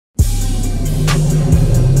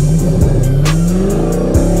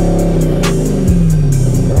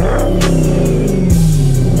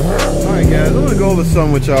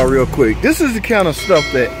something with y'all real quick. This is the kind of stuff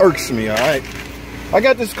that irks me, all right? I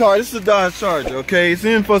got this car. This is a Dodge Charger, okay? It's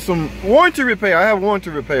in for some warranty repair. I have warranty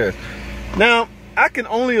repairs. Now, I can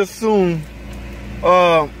only assume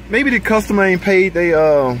maybe the customer ain't paid they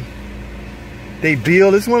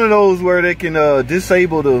bill. It's one of those where they can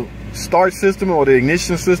disable the start system or the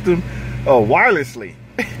ignition system wirelessly.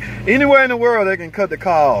 Anywhere in the world they can cut the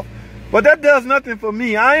car off. But that does nothing for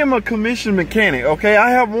me. I am a commissioned mechanic, okay? I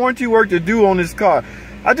have warranty work to do on this car.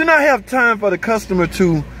 I do not have time for the customer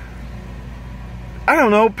to, I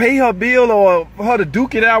don't know, pay her bill or for her to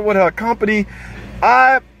duke it out with her company.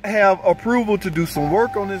 I have approval to do some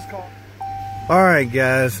work on this car. All right,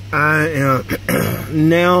 guys, I am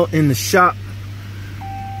now in the shop.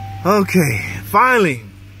 Okay, finally,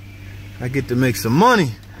 I get to make some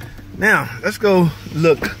money. Now, let's go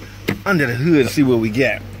look under the hood and see what we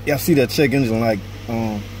got. Y'all see that check engine light?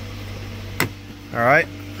 All right.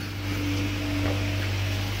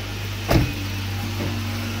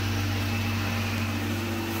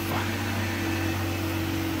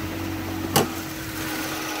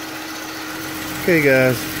 Okay,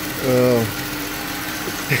 guys.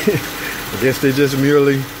 I guess they just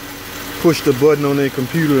merely pushed the button on their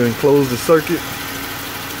computer and closed the circuit,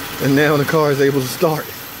 and now the car is able to start.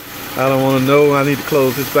 I don't want to know. I need to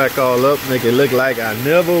close this back all up, make it look like I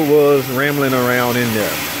never was rambling around in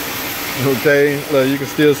there. Okay, look, you can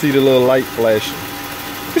still see the little light flashing.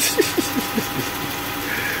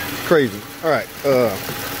 Crazy. All right.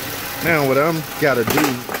 Now what I'm gotta do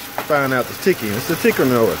is find out the ticking. It's the ticker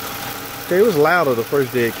noise. Okay, it was louder the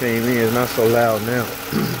first day it came in. It's not so loud now.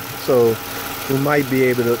 So we might be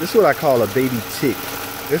able to. This is what I call a baby tick.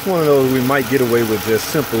 It's one of those we might get away with just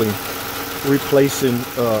simply replacing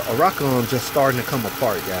a rocker arm just starting to come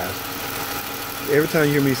apart, guys. Every time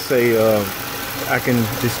you hear me say I can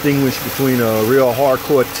distinguish between a real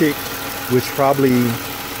hardcore tick, which probably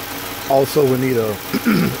also would need a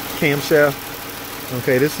camshaft.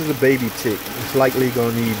 Okay, this is a baby tick. It's likely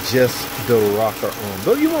gonna need just the rocker arm,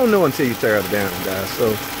 but you won't know until you tear it down, guys.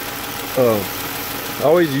 So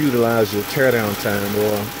always utilize your tear down time,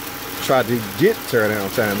 or try to get tear down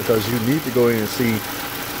time, because you need to go in and see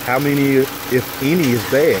how many, if any, is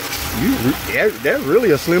bad. That's really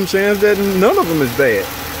a slim chance that none of them is bad.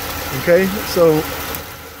 Okay, so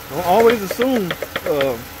don't always assume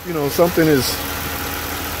you know, something is,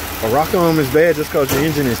 a rocker arm is bad just because your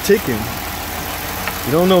engine is ticking.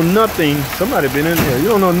 You don't know nothing. Somebody been in here. You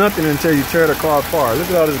don't know nothing until you tear the car apart. Look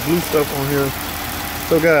at all this blue stuff on here.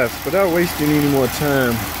 So guys, without wasting any more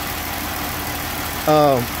time,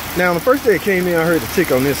 now the first day it came in, I heard the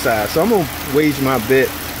tick on this side, so I'm gonna wage my bet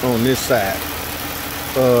on this side.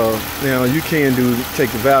 Now you can take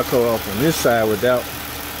the valve cover off on this side without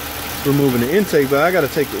removing the intake, but I got to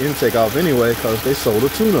take the intake off anyway because they sold a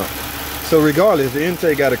tune-up. So regardless, the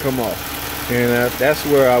intake got to come off, and that's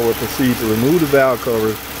where I will proceed to remove the valve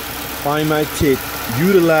cover, find my tick,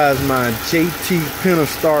 utilize my JT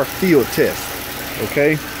Pentastar field test.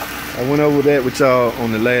 Okay, I went over that with y'all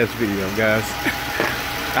on the last video, guys.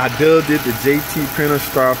 I did the JT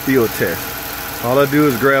Pentastar field test. All I do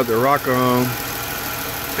is grab the rocker arm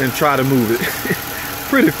and try to move it.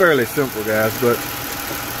 Pretty fairly simple, guys, but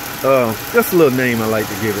just a little name I like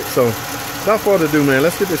to give it. So without further ado, man,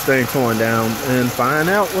 let's get this thing torn down and find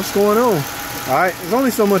out what's going on. All right, there's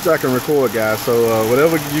only so much I can record, guys, so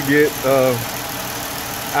whatever you get,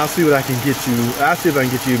 I'll see what I can get you. I'll see if I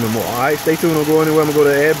can get you even more. All right, stay tuned. Don't go anywhere. I'm gonna go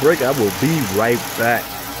to ad break. I will be right back.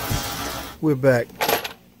 We're back.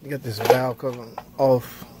 Get this valve cover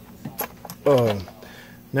off.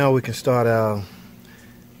 Now we can start our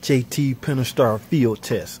JT Pentastar field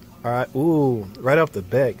test. All right. Ooh, right off the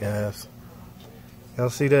bat, guys. Y'all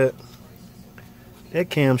see that? That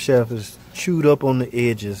camshaft is chewed up on the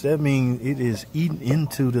edges. That means it is eating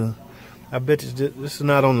into the. I bet you this is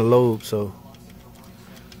not on the lobe, so.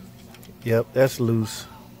 Yep, that's loose.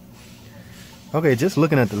 Okay, just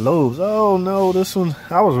looking at the lobes. Oh no, this one,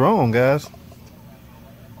 I was wrong, guys.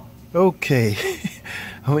 Okay,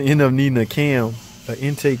 I'm gonna end up needing an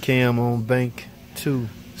intake cam on bank 2.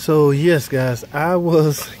 So yes, guys, I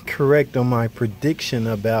was correct on my prediction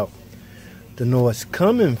about the noise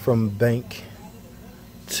coming from bank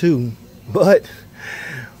 2, but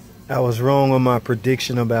I was wrong on my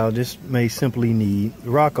prediction about this may simply need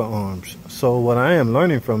rocker arms. So what I am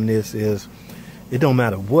learning from this is it don't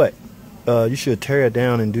matter what, you should tear it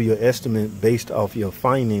down and do your estimate based off your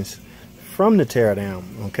findings from the tear down.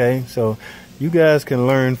 Okay, so you guys can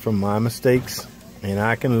learn from my mistakes, and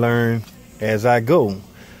I can learn as I go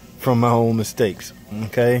from my own mistakes.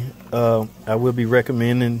 Okay, I will be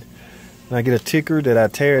recommending when I get a ticker that I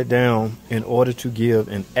tear it down in order to give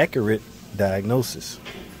an accurate diagnosis.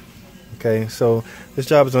 Okay, so this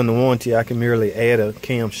job is under warranty. I can merely add a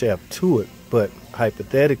camshaft to it, but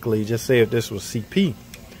hypothetically, just say if this was CP,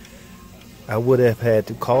 I would have had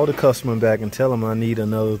to call the customer back and tell them I need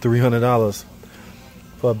another $300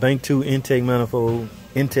 for a bank 2 intake manifold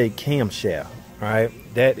intake camshaft. Right,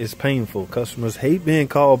 that is painful. Customers hate being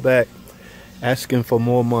called back asking for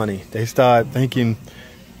more money. They start thinking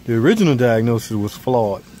the original diagnosis was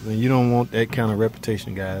flawed, and you don't want that kind of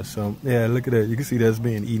reputation, guys. So yeah, look at that. You can see that's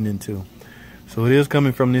being eaten into. So it is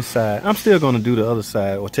coming from this side. I'm still going to do the other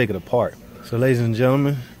side or take it apart. So ladies and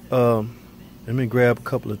gentlemen, let me grab a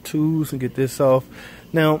couple of tools and get this off.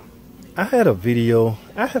 Now, I had a video,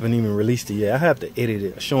 I haven't even released it yet. I have to edit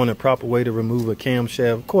it, showing the proper way to remove a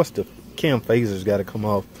camshaft. Of course, the cam phaser's got to come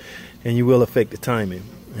off, and you will affect the timing.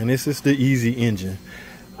 And this is the easy engine.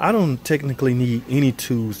 I don't technically need any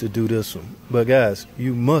tools to do this one, but guys,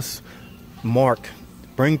 you must mark,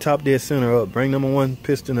 bring top dead center up, bring number 1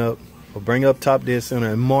 piston up, or bring up top dead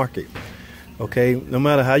center and mark it. Okay, no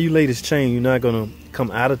matter how you lay this chain, you're not going to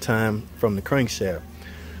come out of time from the crankshaft.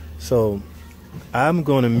 So I'm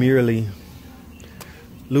going to merely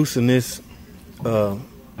loosen this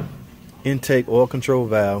intake oil control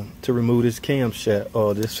valve to remove this camshaft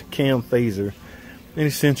or this cam phaser, and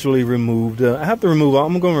essentially remove I have to remove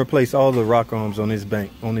I'm going to replace all the rock arms on this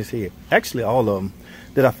bank, on this head. Actually all of them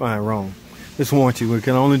that I find wrong. This warranty, we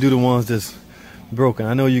can only do the ones that's broken.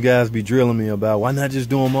 I know you guys be drilling me about why not just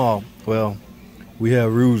do them all. Well, we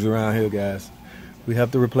have rules around here, guys. We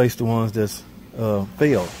have to replace the ones that's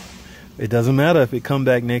failed. It doesn't matter if it come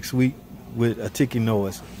back next week with a ticking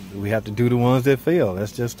noise. We have to do the ones that fail.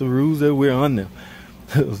 That's just the rules that we're under.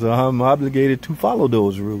 So I'm obligated to follow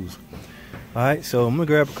those rules. Alright, so I'm going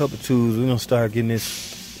to grab a couple tools. We're going to start getting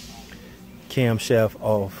this camshaft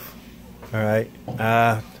off. Alright.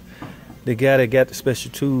 The guy that got the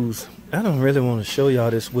special tools, I don't really want to show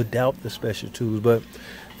y'all this without the special tools, but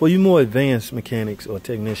for you more advanced mechanics or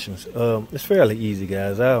technicians, it's fairly easy,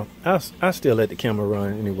 guys. I'll still let the camera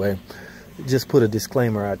run anyway. Just put a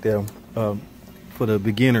disclaimer out there for the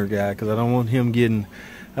beginner guy, because I don't want him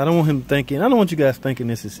thinking, I don't want you guys thinking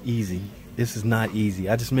this is easy. This is not easy.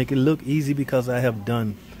 I just make it look easy because I have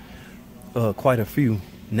done quite a few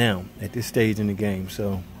now at this stage in the game.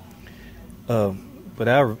 So, but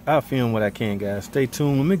I'll film what I can, guys. Stay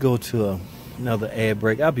tuned. Let me go to another ad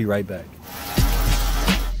break. I'll be right back.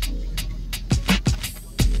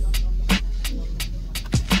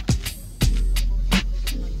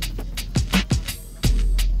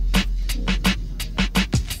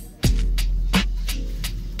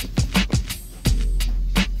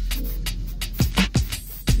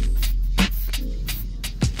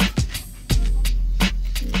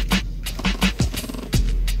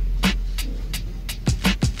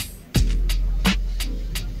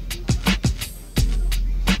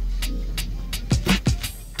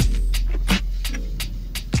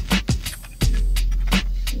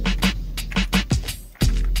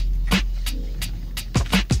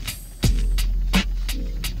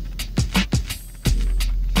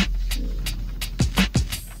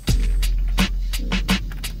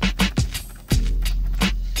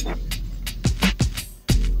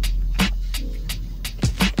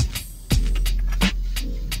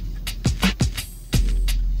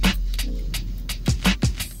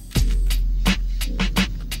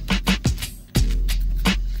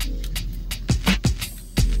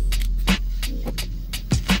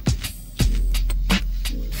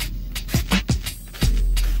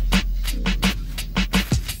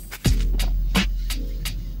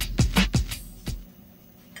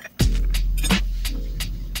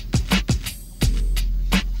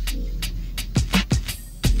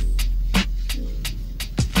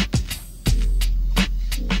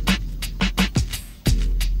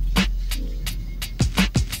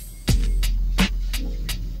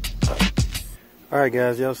 Alright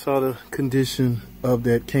guys, y'all saw the condition of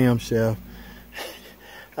that camshaft.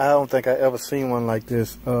 I don't think I ever seen one like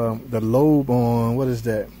this. The lobe on, what is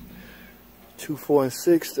that? 2, 4, and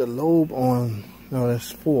 6. The lobe on, no,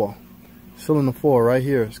 that's 4. Cylinder 4 right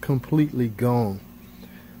here is completely gone.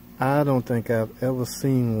 I don't think I've ever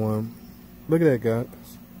seen one. Look at that,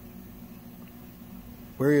 guys.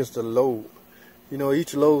 Where is the lobe? You know,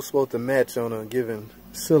 each lobe is supposed to match on a given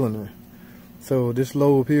cylinder. So this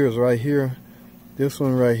lobe here is right here. This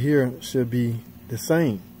one right here should be the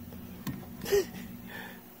same.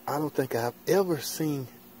 I don't think I've ever seen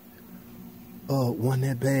one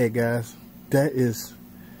that bad, guys.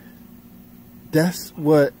 That's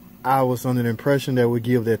what I was under the impression that would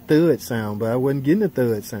give that thud sound, but I wasn't getting the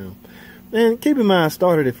thud sound. And keep in mind, I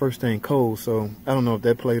started it first thing cold, so I don't know if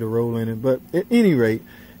that played a role in it. But at any rate,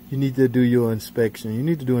 you need to do your inspection. You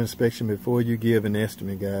need to do an inspection before you give an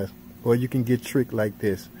estimate, guys, or you can get tricked like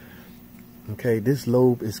this. Okay, this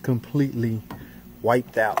lobe is completely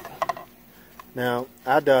wiped out. Now,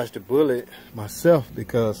 I dodged a bullet myself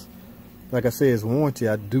because, like I said, it's warranty.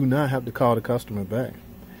 I do not have to call the customer back.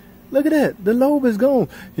 Look at that. The lobe is gone.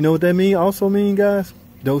 You know what that also mean, guys?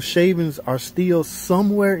 Those shavings are still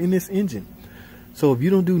somewhere in this engine. So if you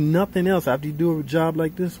don't do nothing else after you do a job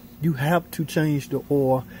like this, you have to change the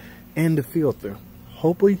oil and the filter.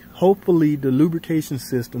 Hopefully the lubrication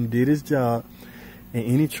system did its job and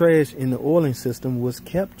any trash in the oiling system was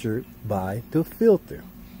captured by the filter.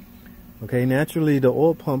 Okay, naturally the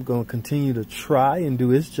oil pump gonna continue to try and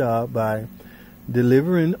do its job by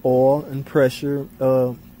delivering oil and pressure,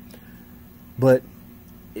 but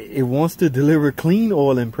it wants to deliver clean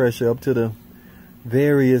oil and pressure up to the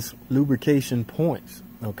various lubrication points.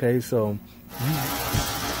 Okay, so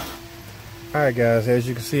alright guys, as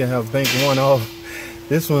you can see, I have bank one off.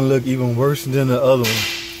 This one look even worse than the other one.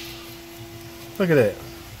 Look at that.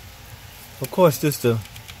 Of course, just the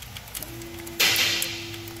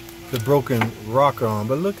broken rocker arm,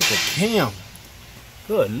 but look at the cam.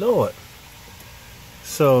 Good Lord.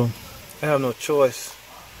 So I have no choice.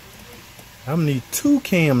 I'm gonna need 2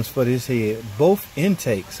 cams for this head, both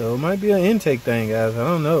intake. So it might be an intake thing, guys. I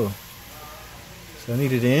don't know. So I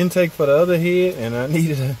needed the intake for the other head, and I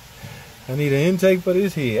need an intake for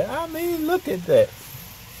this head. I mean, look at that.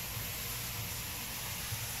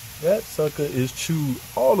 That sucker is chewed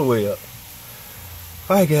all the way up.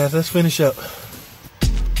 All right, guys, let's finish up.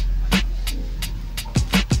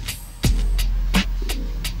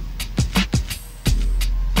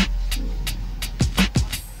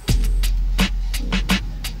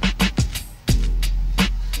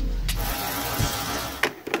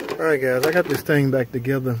 Alright guys, I got this thing back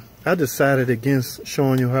together. I decided against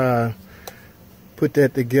showing you how I put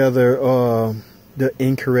that together the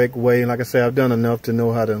incorrect way. Like I said, I've done enough to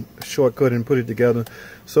know how to shortcut and put it together.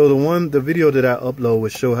 So the video that I upload will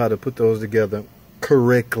show how to put those together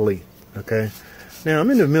correctly. Okay. Now I'm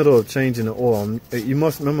in the middle of changing the oil. You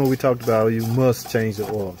must remember we talked about you must change the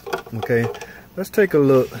oil. Okay. Let's take a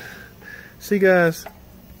look. See guys,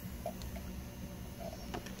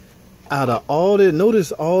 out of all the,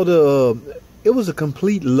 notice all the, it was a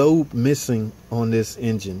complete lobe missing on this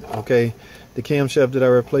engine, okay? The camshaft that I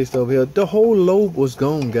replaced over here, the whole lobe was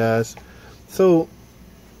gone, guys. So,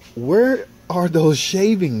 where are those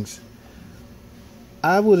shavings?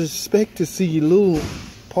 I would expect to see little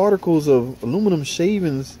particles of aluminum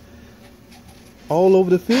shavings all over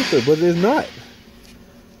the filter, but there's not.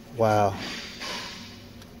 Wow.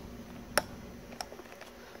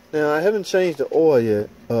 Now, I haven't changed the oil yet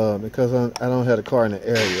because I don't have the car in the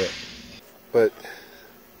air yet. But,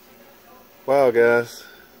 wow, guys.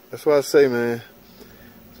 That's what I say, man.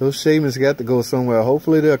 Those shavings got to go somewhere.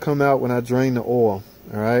 Hopefully, they'll come out when I drain the oil.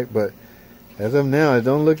 All right? But, as of now, it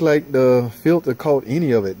don't look like the filter caught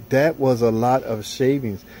any of it. That was a lot of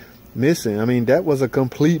shavings missing. I mean, that was a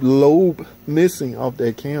complete lobe missing off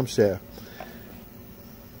that camshaft.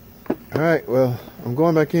 Alright, well, I'm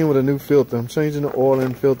going back in with a new filter. I'm changing the oil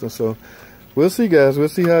and filter, so we'll see, guys. We'll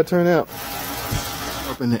see how it turn out.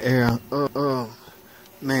 Up in the air.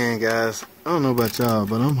 Man, guys, I don't know about y'all,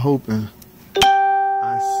 but I'm hoping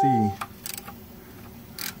I see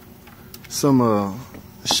some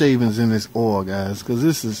shavings in this oil, guys, because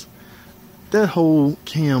this is, that whole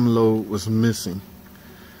cam lobe was missing.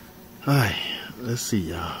 Alright, let's see,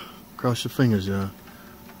 y'all. Cross your fingers, y'all.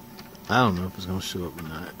 I don't know if it's gonna show up or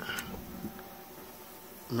not.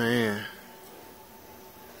 Man,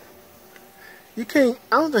 you can't,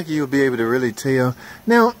 I don't think you'll be able to really tell.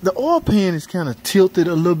 Now, the oil pan is kind of tilted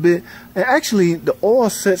a little bit. And actually, the oil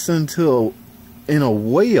sets into in a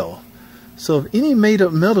well. So if any made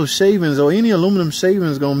up metal shavings or any aluminum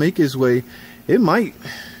shavings gonna make its way, it might,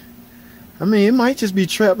 I mean, it might just be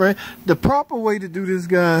trapped, right? The proper way to do this,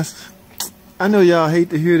 guys, I know y'all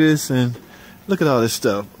hate to hear this, and look at all this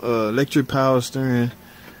stuff. Electric power steering.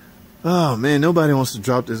 Oh man, nobody wants to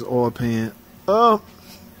drop this oil pan. Like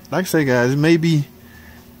I say, guys, they may be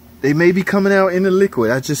coming out in the liquid.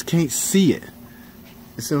 I just can't see it.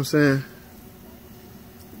 You see what I'm saying?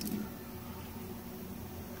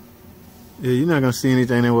 Yeah, you're not gonna see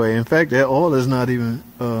anything anyway. In fact, that oil is not even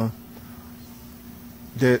that,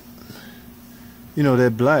 you know,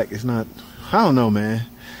 that black. It's not. I don't know, man.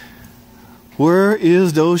 Where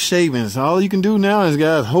is those shavings? All you can do now is,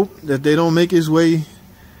 guys, hope that they don't make its way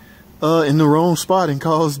in the wrong spot and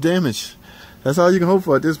cause damage. That's all you can hope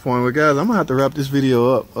for at this point. But guys, I'm gonna have to wrap this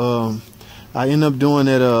video up. I end up doing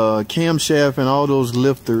that camshaft and all those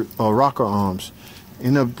lifter rocker arms,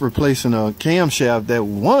 ended up replacing a camshaft that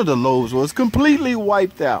one of the lobes was completely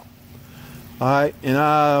wiped out. Alright, and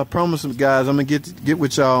I promise you guys, I'm gonna get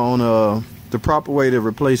with y'all on the proper way to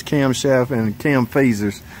replace camshaft and cam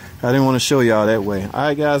phasers. I didn't want to show y'all that way.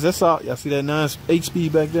 Alright guys, that's all. Y'all see that 9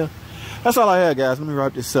 speed back there? That's all I had, guys. Let me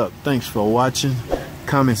wrap this up. Thanks for watching.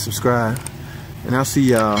 Comment, subscribe, and I'll see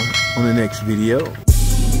y'all on the next video.